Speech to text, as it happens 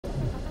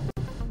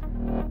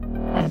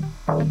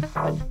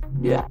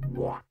Yeah.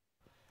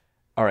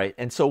 All right,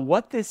 and so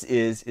what this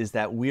is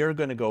that we are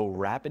going to go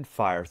rapid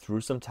fire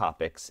through some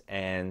topics,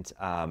 and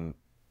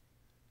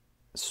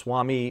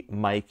Swami,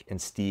 Mike,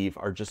 and Steve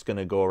are just going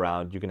to go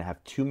around. You're going to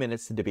have 2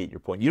 minutes to debate your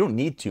point. You don't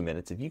need 2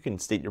 minutes. If you can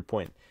state your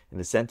point in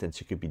a sentence,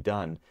 you could be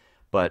done.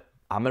 But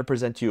I'm going to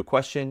present to you a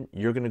question.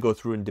 You're going to go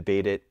through and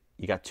debate it.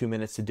 You got 2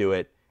 minutes to do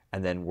it,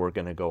 and then we're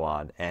going to go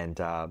on. And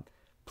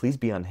please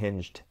be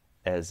unhinged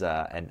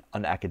and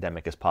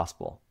unacademic as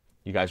possible.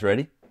 You guys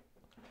ready?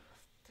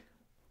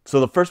 So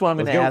the first one I'm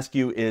going to ask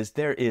you is,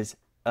 there is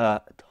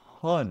a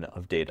ton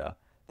of data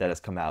that has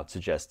come out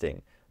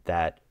suggesting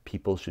that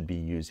people should be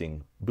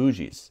using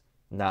bougies,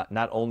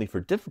 not only for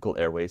difficult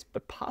airways,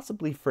 but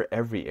possibly for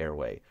every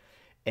airway.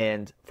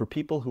 And for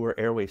people who are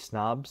airway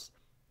snobs,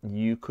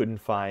 you couldn't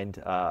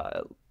find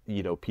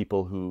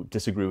people who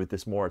disagree with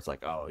this more. It's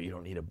like, oh, you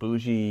don't need a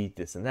bougie,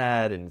 this and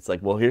that. And it's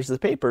like, well, here's the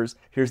papers,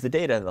 here's the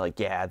data. And they're like,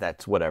 yeah,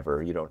 that's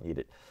whatever, you don't need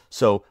it.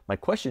 So my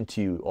question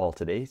to you all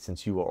today,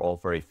 since you are all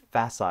very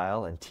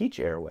facile and teach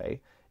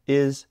airway,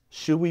 is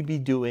should we be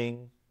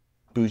doing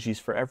bougies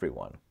for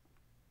everyone?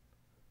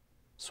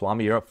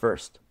 Swami, you're up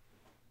first.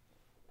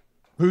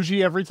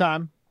 Bougie every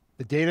time.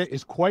 The data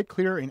is quite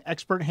clear in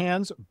expert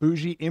hands.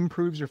 Bougie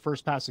improves your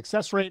first pass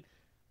success rate.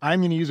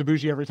 I'm going to use a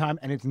bougie every time,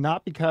 and it's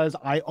not because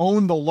I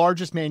own the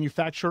largest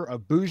manufacturer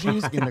of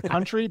bougies in the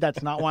country.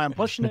 That's not why I'm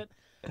pushing it.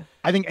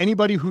 I think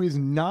anybody who is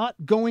not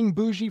going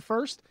bougie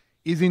first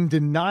is in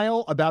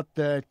denial about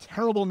the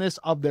terribleness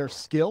of their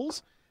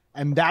skills,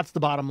 and that's the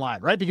bottom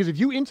line, right? Because if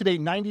you intubate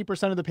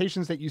 90% of the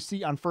patients that you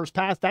see on first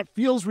pass, that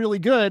feels really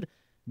good.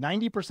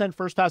 90%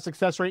 first pass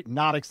success rate,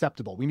 not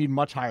acceptable. We need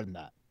much higher than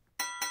that.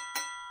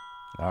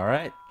 All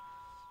right.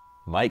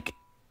 Mike.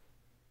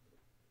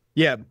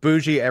 Yeah,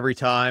 bougie every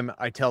time.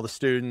 I tell the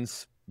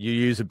students, you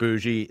use a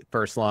bougie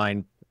first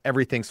line,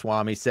 everything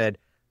Swami said.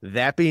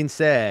 That being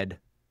said,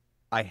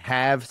 I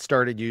have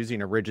started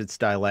using a rigid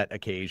stylet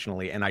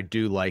occasionally, and I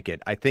do like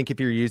it. I think if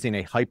you're using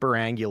a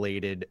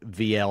hyperangulated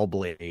VL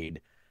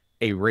blade,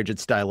 a rigid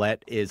stylet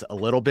is a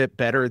little bit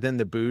better than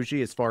the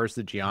bougie as far as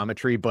the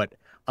geometry, but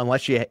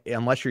unless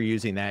you're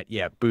using that,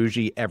 yeah,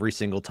 bougie every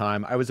single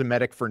time. I was a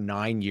medic for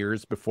 9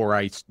 years before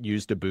I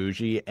used a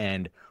bougie,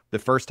 and the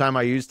first time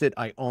I used it,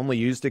 I only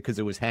used it because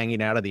it was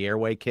hanging out of the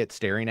airway kit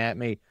staring at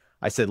me.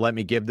 I said, let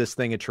me give this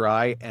thing a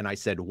try, and I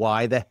said,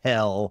 why the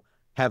hell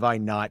have I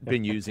not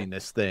been using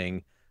this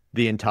thing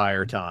the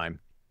entire time?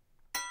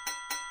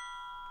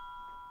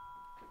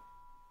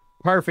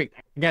 Perfect.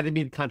 I got to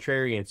be the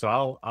contrarian,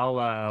 so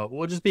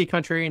we'll just be a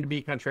contrarian to be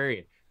a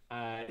contrarian.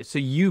 So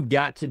you've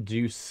got to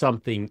do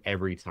something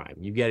every time.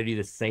 You've got to do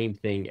the same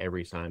thing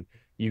every time.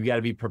 You've got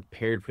to be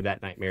prepared for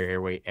that nightmare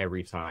airway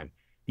every time.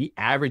 The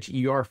average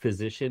ER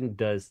physician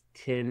does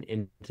 10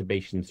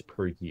 intubations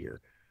per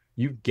year.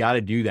 You've got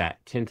to do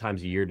that 10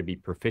 times a year to be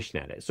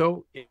proficient at it.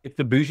 So if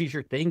the bougie's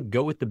your thing,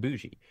 go with the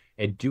bougie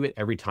and do it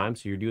every time.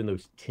 So you're doing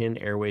those 10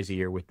 airways a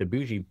year with the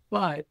bougie.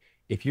 But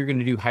if you're going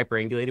to do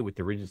hyperangulated with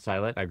the rigid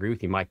stylet, I agree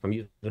with you, Mike. If I'm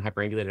using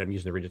hyperangulated, I'm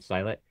using the rigid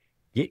stylet.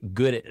 Get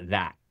good at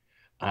that.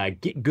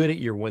 Get good at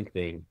your one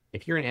thing.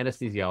 If you're an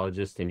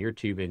anesthesiologist and you're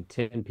tubing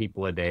 10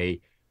 people a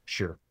day,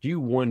 sure, do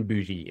one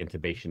bougie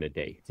intubation a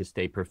day to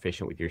stay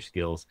proficient with your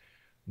skills.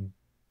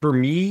 For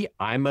me,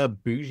 I'm a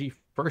bougie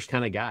first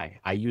kind of guy.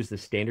 I use the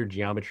standard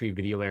geometry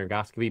video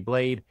laryngoscopy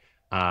blade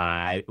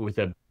with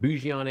a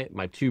bougie on it,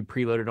 my tube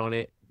preloaded on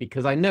it,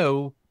 because I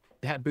know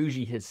that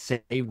bougie has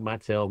saved my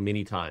tail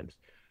many times.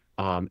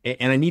 And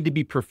I need to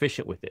be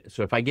proficient with it.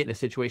 So if I get in a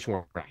situation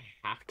where I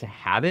have to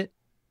have it,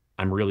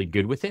 I'm really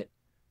good with it.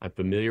 I'm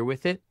familiar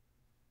with it.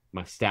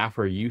 My staff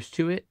are used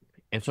to it.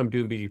 And so I'm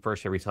doing bougie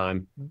first every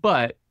time.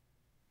 But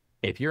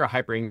if you're a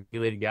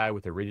hyperangulated guy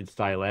with a rigid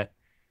stylet,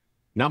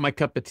 not my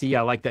cup of tea.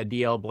 I like that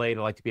DL blade.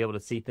 I like to be able to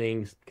see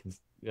things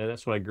because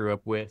that's what I grew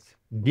up with.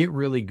 Get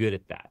really good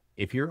at that.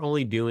 If you're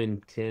only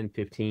doing 10,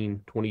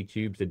 15, 20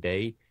 tubes a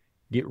day,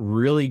 get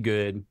really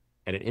good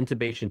at an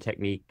intubation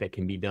technique that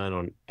can be done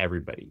on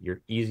everybody. Your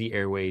easy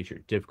airways, your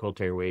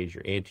difficult airways,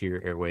 your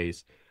anterior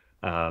airways,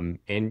 and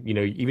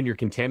even your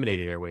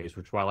contaminated airways,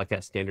 which is why I like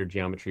that standard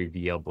geometry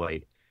VL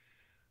blade.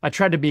 I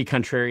tried to be a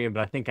contrarian,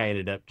 but I think I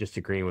ended up just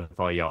agreeing with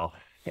all y'all.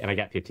 And I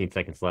got 15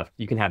 seconds left.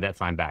 You can have that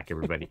sign back,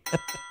 everybody.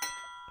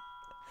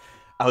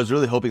 I was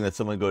really hoping that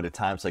someone would go to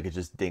time so I could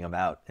just ding them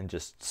out and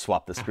just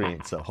swap the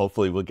screen. So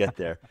hopefully we'll get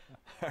there.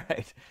 All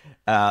right.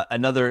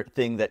 Another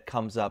thing that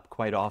comes up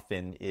quite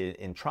often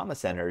in trauma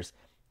centers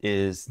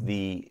is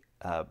the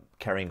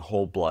carrying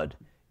whole blood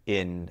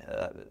in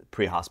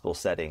pre-hospital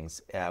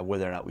settings,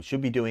 whether or not we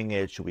should be doing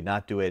it, should we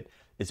not do it,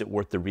 is it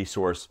worth the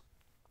resource?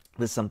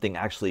 This is something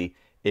actually,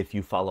 if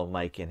you follow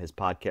Mike in his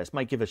podcast,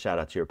 Mike, give a shout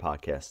out to your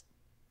podcast.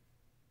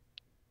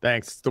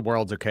 Thanks. It's the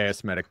world's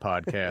okayest medic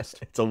podcast.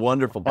 It's a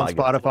wonderful podcast.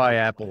 On Spotify,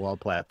 Apple, all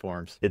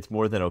platforms. It's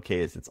more than okay.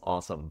 It's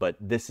awesome. But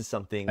this is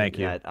something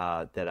that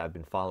I've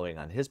been following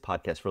on his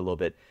podcast for a little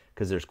bit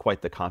because there's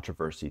quite the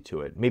controversy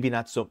to it. Maybe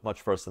not so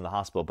much for us in the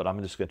hospital, but I'm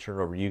just going to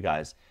turn it over to you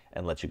guys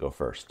and let you go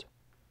first.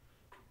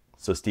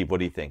 So, Steve, what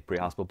do you think?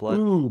 Pre-hospital blood?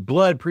 Ooh,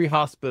 blood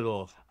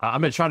pre-hospital.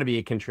 I'm gonna try to be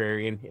a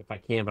contrarian if I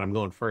can, but I'm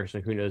going first,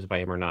 and who knows if I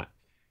am or not.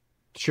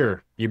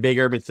 Sure, your big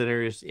urban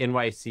centers,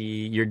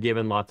 NYC, you're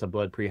given lots of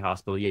blood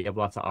pre-hospital. You have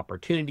lots of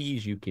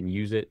opportunities. You can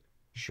use it.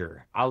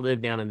 Sure. I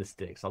live down in the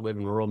sticks. I live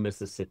in rural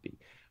Mississippi.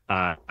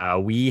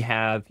 We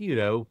have,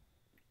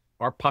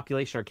 our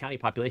population, our county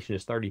population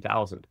is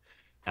 30,000.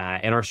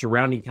 And our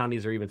surrounding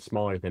counties are even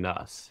smaller than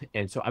us.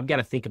 And so I've got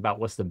to think about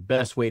what's the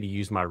best way to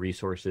use my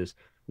resources.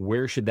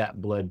 Where should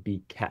that blood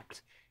be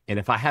kept? And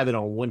if I have it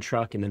on one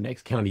truck in the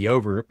next county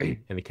over and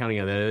the county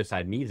on the other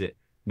side needs it,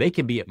 they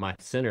can be at my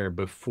center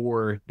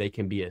before they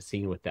can be at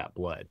scene with that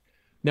blood.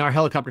 Now, our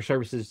helicopter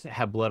services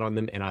have blood on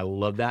them, and I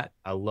love that.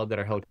 I love that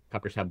our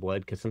helicopters have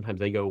blood because sometimes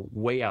they go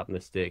way out in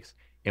the sticks,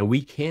 and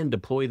we can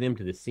deploy them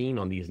to the scene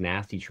on these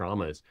nasty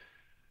traumas.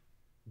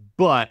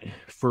 But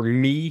for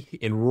me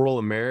in rural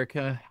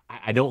America,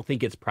 I don't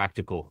think it's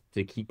practical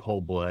to keep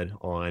whole blood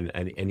on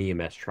an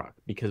EMS truck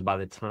because by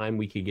the time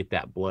we could get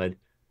that blood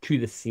to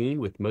the scene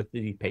with most of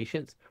these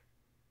patients,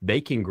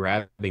 they can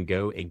grab and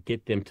go and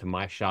get them to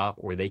my shop,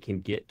 or they can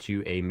get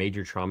to a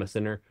major trauma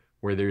center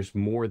where there's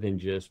more than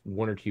just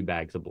 1 or 2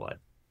 bags of blood.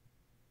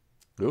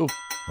 Ooh,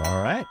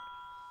 All right.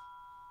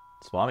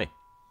 Swami.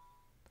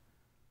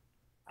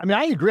 I mean,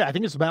 I agree. I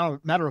think it's a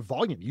matter of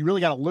volume. You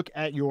really got to look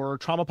at your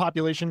trauma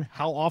population.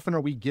 How often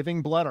are we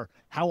giving blood, or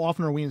how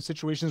often are we in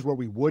situations where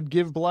we would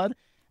give blood?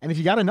 And if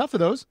you got enough of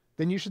those,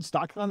 then you should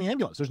stock it on the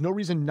ambulance. There's no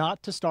reason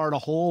not to start a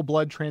whole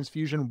blood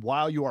transfusion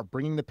while you are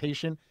bringing the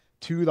patient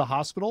to the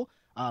hospital.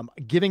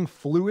 Giving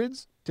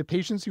fluids to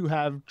patients who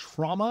have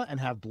trauma and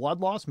have blood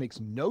loss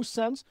makes no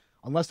sense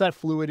unless that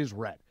fluid is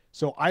red.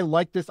 So I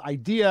like this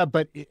idea,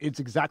 but it's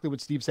exactly what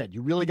Steve said.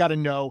 You really got to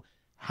know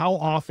how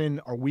often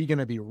are we going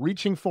to be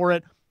reaching for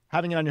it.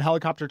 Having it on your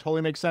helicopter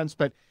totally makes sense.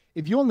 But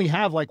if you only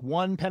have like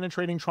 1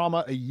 penetrating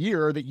trauma a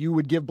year that you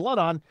would give blood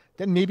on,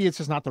 then maybe it's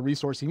just not the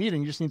resource you need,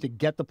 and you just need to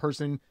get the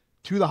person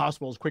to the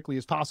hospital as quickly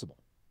as possible.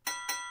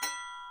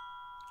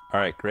 All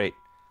right, great.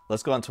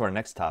 Let's go on to our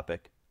next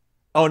topic.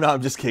 Oh, no,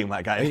 I'm just kidding,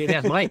 my guy. You didn't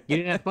ask Mike. You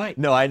didn't ask Mike.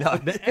 No, I know.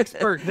 The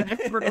expert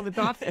on the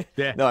topic.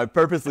 Yeah. No, I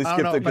purposely I don't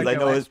skipped it because know, I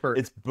know expert.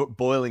 it's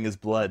boiling his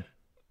blood.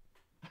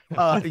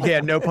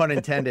 Yeah, no pun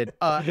intended.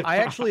 I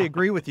actually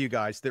agree with you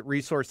guys that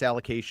resource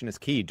allocation is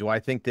key. Do I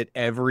think that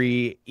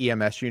every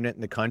EMS unit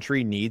in the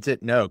country needs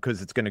it? No,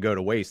 because it's going to go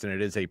to waste, and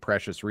it is a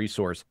precious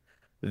resource.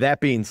 That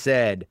being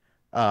said,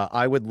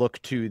 I would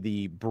look to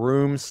the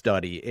Broom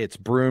study. It's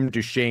Broom,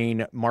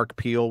 Duchesne, Mark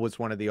Peel was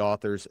one of the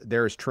authors.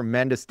 There is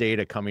tremendous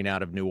data coming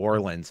out of New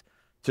Orleans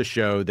to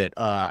show that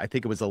I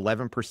think it was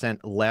 11%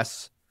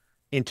 less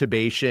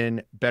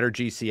intubation, better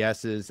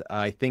GCSs.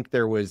 I think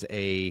there was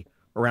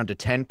around a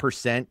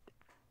 10%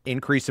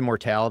 increase in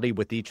mortality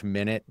with each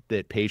minute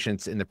that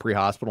patients in the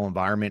pre-hospital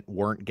environment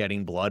weren't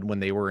getting blood when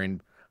they were in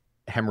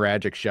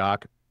hemorrhagic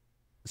shock.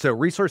 So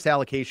resource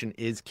allocation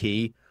is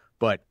key,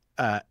 but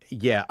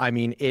yeah, I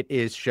mean, it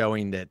is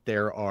showing that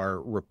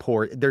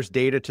there's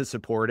data to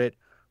support it,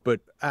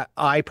 but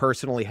I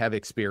personally have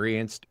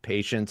experienced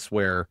patients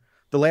where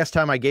the last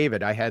time I gave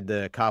it, I had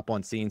the cop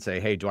on scene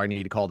say, "Hey, do I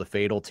need to call the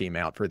fatal team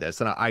out for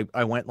this?" And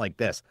I went like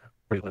this,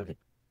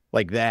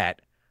 like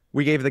that.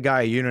 We gave the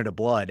guy a unit of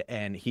blood,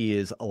 and he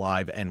is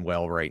alive and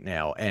well right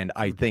now. And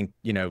I think,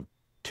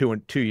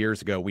 2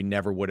 years ago, we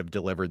never would have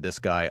delivered this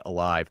guy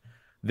alive.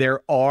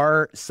 There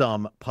are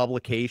some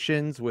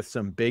publications with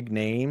some big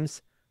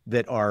names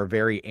that are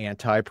very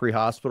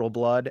anti-pre-hospital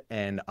blood,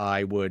 and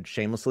I would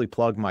shamelessly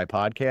plug my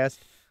podcast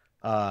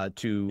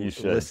to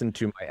listen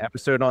to my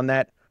episode on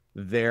that.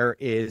 There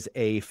is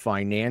a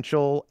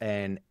financial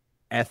and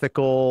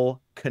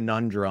ethical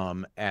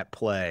conundrum at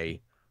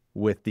play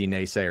with the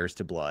naysayers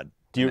to blood.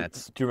 Do you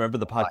remember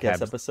the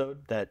podcast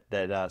episode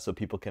that so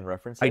people can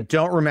reference it? I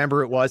don't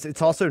remember it was.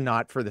 It's also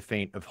not for the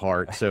faint of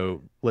heart,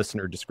 so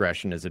listener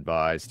discretion is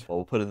advised. Well,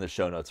 we'll put it in the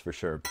show notes for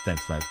sure.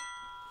 Thanks, Mike.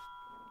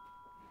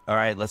 All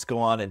right, let's go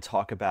on and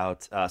talk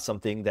about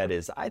something that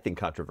is, I think,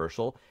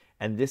 controversial.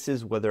 And this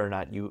is whether or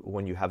not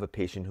when you have a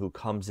patient who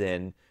comes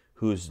in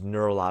who's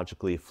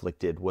neurologically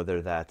afflicted,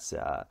 whether that's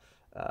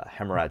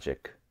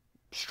hemorrhagic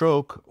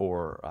stroke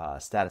or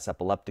status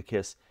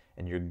epilepticus,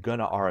 and you're going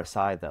to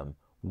RSI them,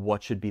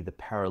 what should be the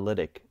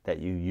paralytic that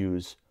you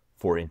use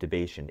for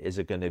intubation? Is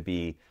it going to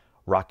be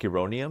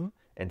rocuronium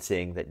and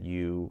saying that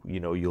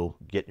you'll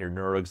get your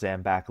neuro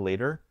exam back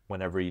later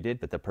whenever you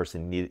did, but the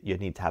person you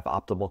need to have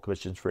optimal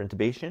conditions for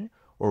intubation?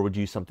 Or would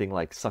you use something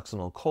like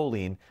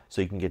succinylcholine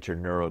so you can get your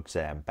neuro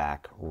exam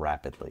back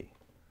rapidly?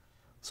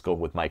 Let's go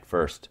with Mike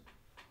first.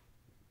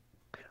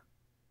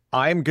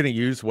 I'm going to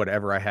use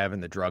whatever I have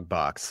in the drug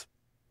box.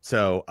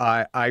 So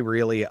I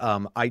really,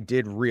 I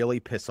did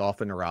really piss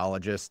off a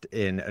neurologist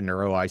in a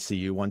neuro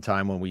ICU one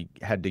time when we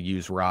had to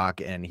use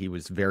rock, and he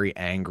was very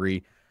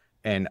angry.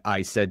 And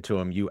I said to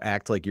him, "You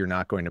act like you're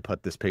not going to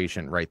put this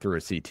patient right through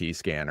a CT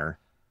scanner."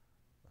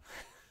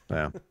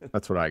 Yeah,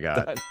 that's what I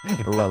got.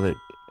 I love it.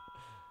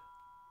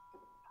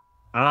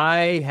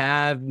 I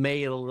have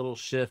made a little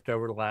shift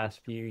over the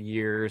last few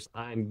years.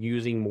 I'm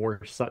using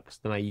more sucks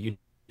than I used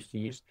to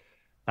use.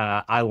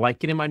 I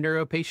like it in my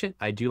neuro patient.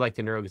 I do like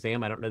the neuro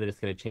exam. I don't know that it's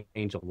going to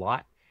change a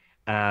lot.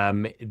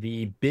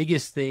 The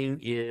biggest thing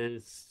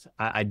is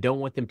I don't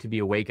want them to be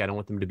awake. I don't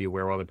want them to be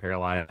aware while they're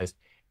paralyzed.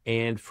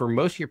 And for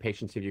most of your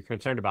patients, if you're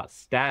concerned about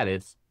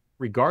status,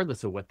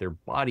 regardless of what their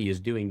body is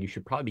doing, you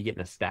should probably be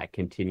getting a stat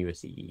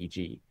continuous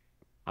EEG.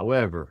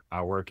 However,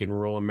 I work in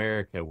rural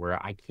America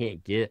where I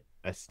can't get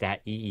a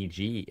stat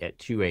EEG at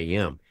 2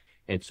 a.m.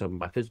 And so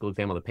my physical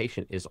exam on the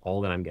patient is all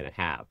that I'm going to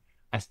have.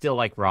 I still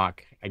like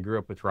rock. I grew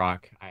up with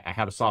rock. I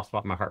have a soft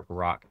spot in my heart for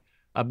rock.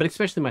 But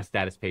especially my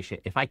status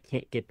patient, if I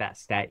can't get that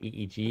stat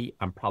EEG,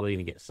 I'm probably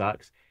going to get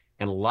sucks.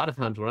 And a lot of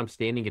times when I'm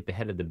standing at the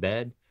head of the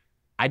bed,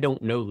 I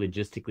don't know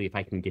logistically if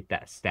I can get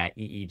that stat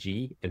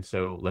EEG. And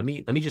so let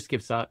me just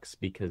give sucks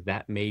because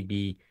that may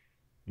be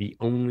the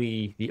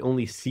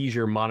only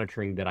seizure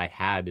monitoring that I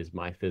have is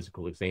my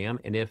physical exam.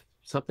 And if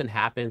something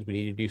happens, we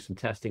need to do some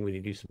testing, we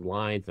need to do some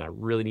lines, and I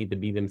really need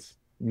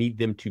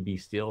them to be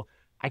still,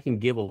 I can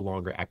give a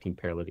longer acting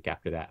paralytic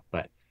after that.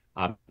 But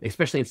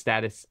especially in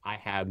status, I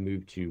have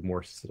moved to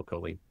more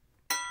acetylcholine.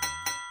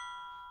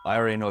 I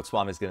already know what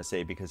Swami's going to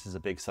say because he's a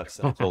big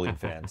acetylcholine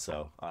fan.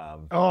 So,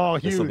 oh,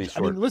 this will be huge. I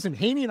short. mean, listen,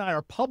 Haney and I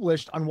are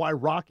published on why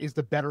rock is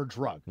the better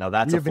drug. Now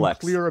that's we a have flex.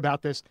 Been clear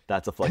about this.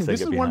 That's a flex.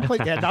 This is one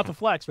place, yeah, not the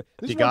flex, but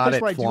this You is one got place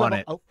it, where I do flaunt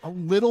have a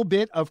little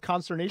bit of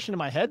consternation in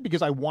my head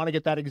because I want to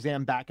get that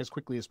exam back as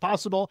quickly as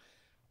possible.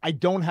 I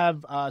don't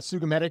have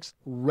Sugamedics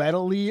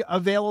readily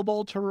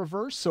available to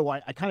reverse, so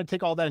I kind of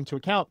take all that into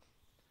account.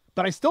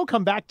 But I still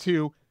come back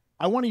to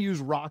I want to use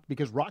rock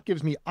because rock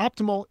gives me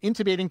optimal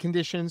intubating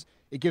conditions.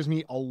 It gives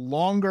me a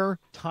longer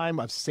time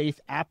of safe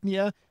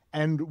apnea.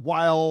 And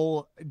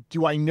while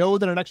do I know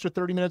that an extra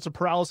 30 minutes of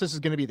paralysis is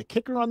going to be the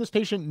kicker on this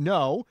patient?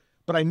 No,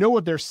 but I know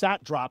if their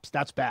SAT drops,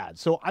 that's bad.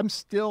 So I'm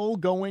still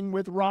going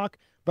with rock,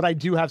 but I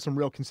do have some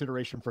real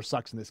consideration for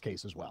sucks in this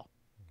case as well.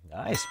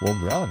 Nice. Well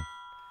done.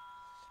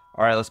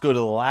 All right, let's go to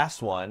the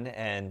last one.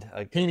 And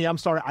Haney, I'm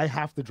sorry, I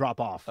have to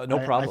drop off. No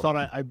problem. I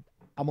thought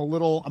I'm a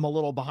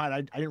little behind.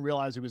 I didn't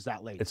realize it was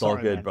that late. It's sorry,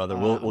 all good, man. brother.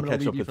 We'll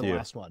catch up with for you. The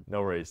last one.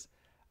 No worries.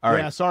 All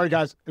right. Yeah, sorry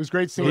guys. It was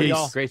great seeing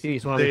y'all. Great seeing you,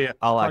 Swami.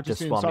 I'll Talk act to you as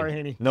soon. Swami. Sorry,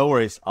 Haney. No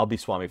worries. I'll be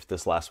Swami for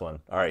this last one.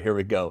 All right, here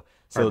we go.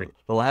 So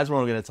Perfect. the last one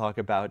we're going to talk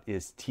about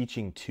is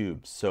teaching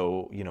tubes.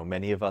 So,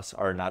 many of us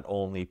are not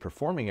only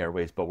performing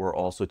airways, but we're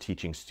also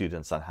teaching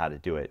students on how to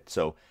do it.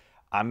 So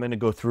I'm going to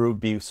go through,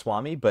 be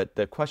Swami, but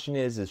the question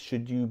is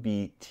should you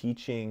be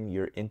teaching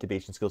your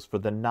intubation skills for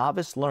the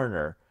novice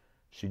learner?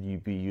 Should you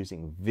be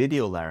using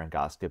video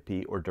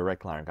laryngoscopy or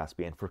direct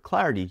laryngoscopy? And for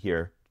clarity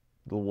here,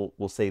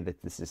 we'll say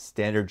that this is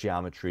standard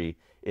geometry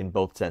in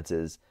both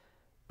senses,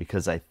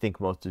 because I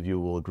think most of you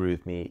will agree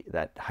with me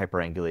that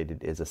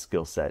hyperangulated is a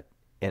skill set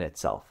in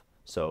itself.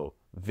 So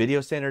video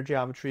standard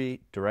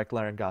geometry, direct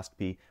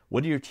laryngoscopy,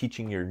 what are you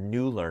teaching your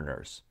new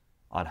learners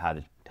on how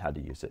to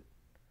use it?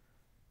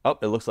 Oh,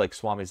 it looks like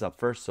Swami's up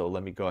first, so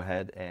let me go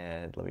ahead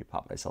and let me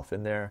pop myself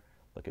in there.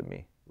 Look at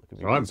me.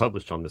 Well, I'm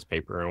published on this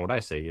paper, and what I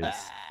say is...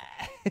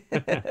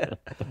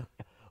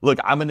 Look,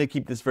 I'm going to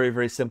keep this very,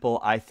 very simple.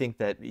 I think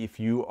that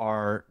if you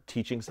are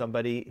teaching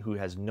somebody who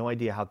has no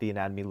idea how the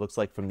anatomy looks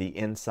like from the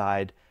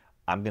inside,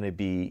 I'm going to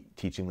be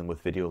teaching them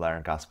with video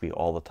laryngoscopy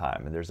all the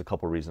time. And there's a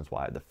couple reasons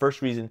why. The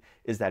first reason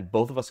is that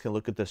both of us can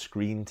look at the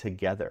screen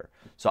together.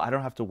 So I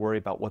don't have to worry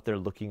about what they're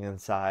looking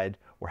inside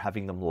or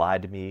having them lie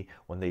to me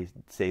when they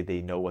say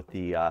they know what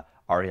the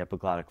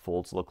ariepiglottic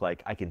folds look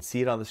like. I can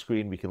see it on the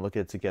screen, we can look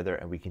at it together,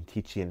 and we can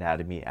teach the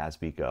anatomy as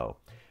we go.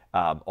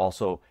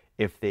 Also,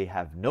 if they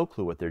have no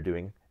clue what they're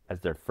doing as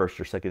their first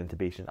or second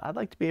intubation, I'd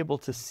like to be able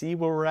to see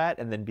where we're at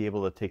and then be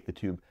able to take the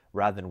tube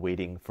rather than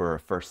waiting for a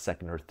first,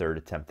 second, or third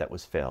attempt that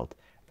was failed.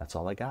 That's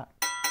all I got.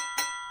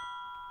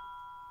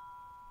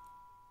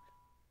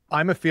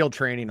 I'm a field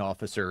training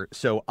officer,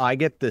 so I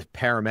get the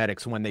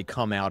paramedics when they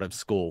come out of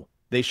school.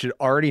 They should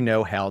already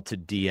know how to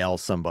DL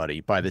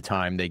somebody by the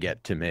time they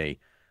get to me.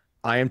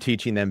 I am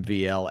teaching them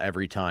VL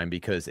every time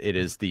because it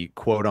is the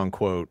quote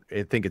unquote,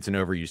 I think it's an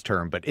overused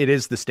term, but it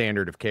is the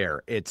standard of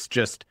care. It's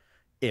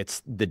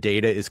the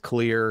data is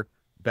clear,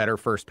 better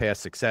first pass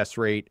success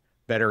rate,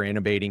 better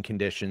intubating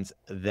conditions.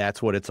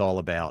 That's what it's all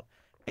about.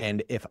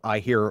 And if I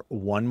hear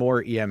one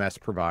more EMS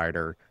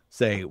provider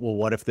say, well,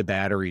 what if the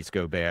batteries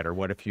go bad? Or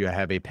what if you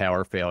have a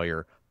power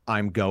failure?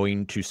 I'm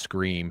going to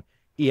scream.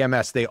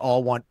 EMS, they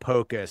all want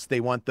POCUS.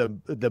 They want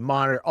the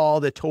monitor, all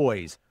the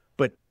toys.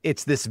 But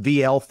it's this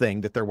VL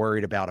thing that they're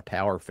worried about a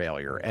power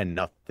failure and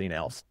nothing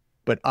else.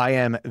 But I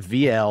am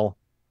VL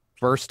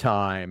first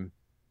time,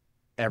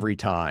 every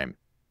time.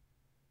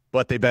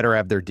 But they better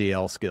have their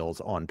DL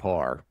skills on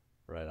par.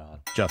 Right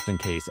on. Just in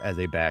case as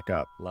a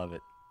backup. Love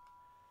it.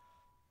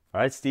 All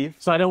right, Steve.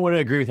 So I don't want to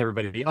agree with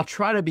everybody. I'll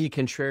try to be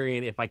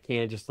contrarian if I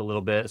can just a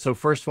little bit. So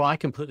first of all, I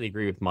completely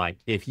agree with Mike.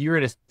 If you're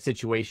in a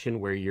situation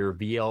where your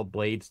VL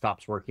blade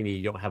stops working and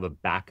you don't have a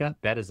backup,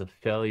 that is a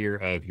failure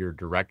of your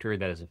director.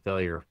 That is a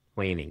failure of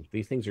planning.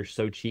 These things are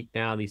so cheap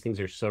now. These things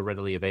are so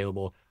readily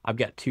available. I've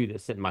got 2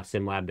 that sit in my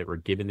sim lab that were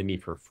given to me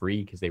for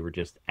free because they were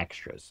just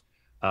extras.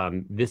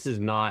 This is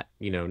not,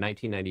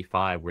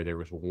 1995 where there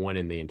was one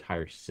in the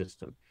entire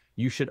system.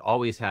 you should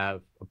always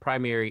have a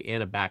primary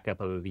and a backup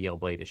of a VL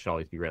blade. It should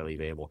always be readily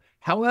available.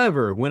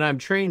 However, when I'm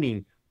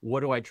training,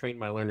 what do I train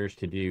my learners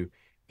to do?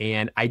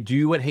 And I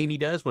do what Haney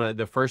does.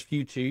 The first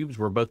few tubes,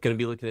 we're both going to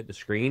be looking at the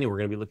screen and we're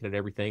going to be looking at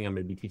everything. I'm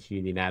going to be teaching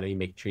you the anatomy,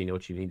 making sure you know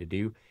what you need to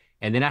do.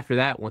 And then after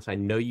that, once I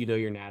know you know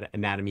your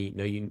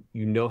anatomy,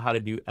 you know how to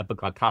do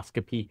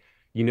epiglotoscopy,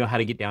 you know how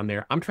to get down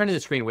there. I'm turning the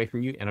screen away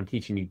from you and I'm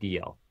teaching you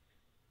DL.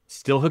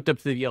 Still hooked up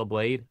to the VL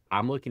blade.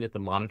 I'm looking at the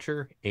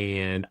monitor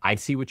and I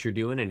see what you're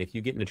doing. And if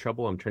you get into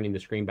trouble, I'm turning the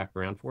screen back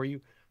around for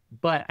you.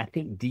 But I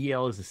think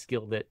DL is a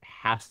skill that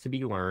has to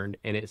be learned,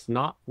 and it's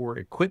not for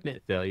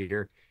equipment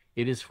failure.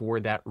 It is for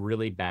that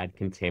really bad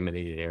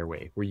contaminated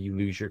airway where you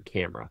lose your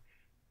camera.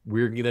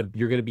 You're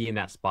gonna be in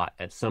that spot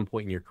at some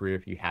point in your career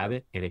if you have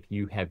it. And if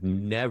you have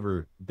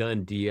never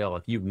done DL,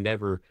 if you've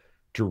never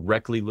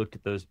directly looked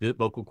at those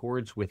vocal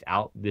cords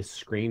without this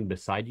screen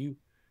beside you,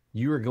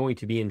 you are going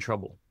to be in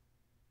trouble.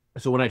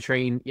 So when I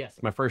train, yes,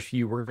 my first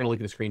few, we're going to look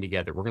at the screen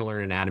together. We're going to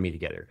learn anatomy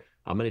together.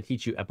 I'm going to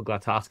teach you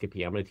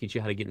epiglotoscopy. I'm going to teach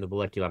you how to get in the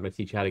vallecula. I'm going to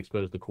teach you how to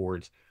expose the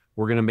cords.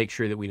 We're going to make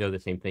sure that we know the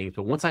same things.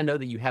 But once I know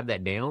that you have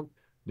that down,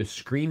 the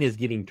screen is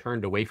getting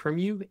turned away from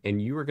you,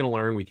 and you are going to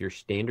learn with your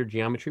standard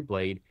geometry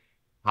blade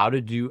how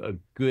to do a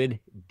good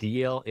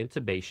DL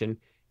intubation.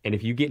 And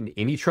if you get in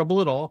any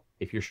trouble at all,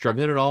 if you're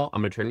struggling at all,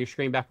 I'm going to turn your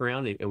screen back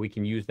around, and we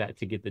can use that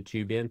to get the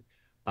tube in.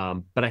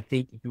 But I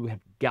think you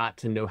have got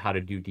to know how to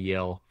do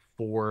DL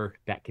for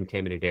that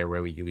contaminated airway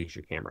where you lose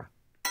your camera.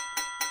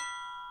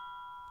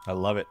 I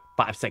love it.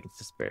 5 seconds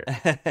to spare.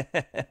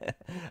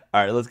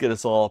 All right, let's get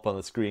us all up on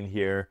the screen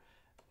here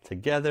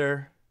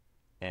together,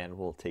 and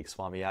we'll take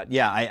Swami out.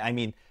 Yeah, I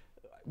mean,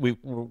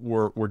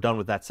 we're done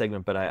with that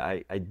segment, but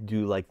I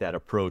do like that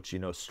approach. You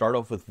know, start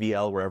off with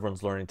VL where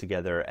everyone's learning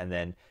together, and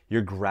then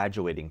you're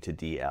graduating to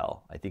DL.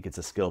 I think it's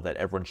a skill that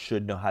everyone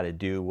should know how to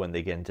do when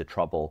they get into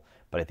trouble,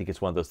 but I think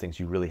it's one of those things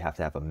you really have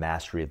to have a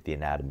mastery of the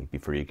anatomy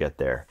before you get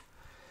there.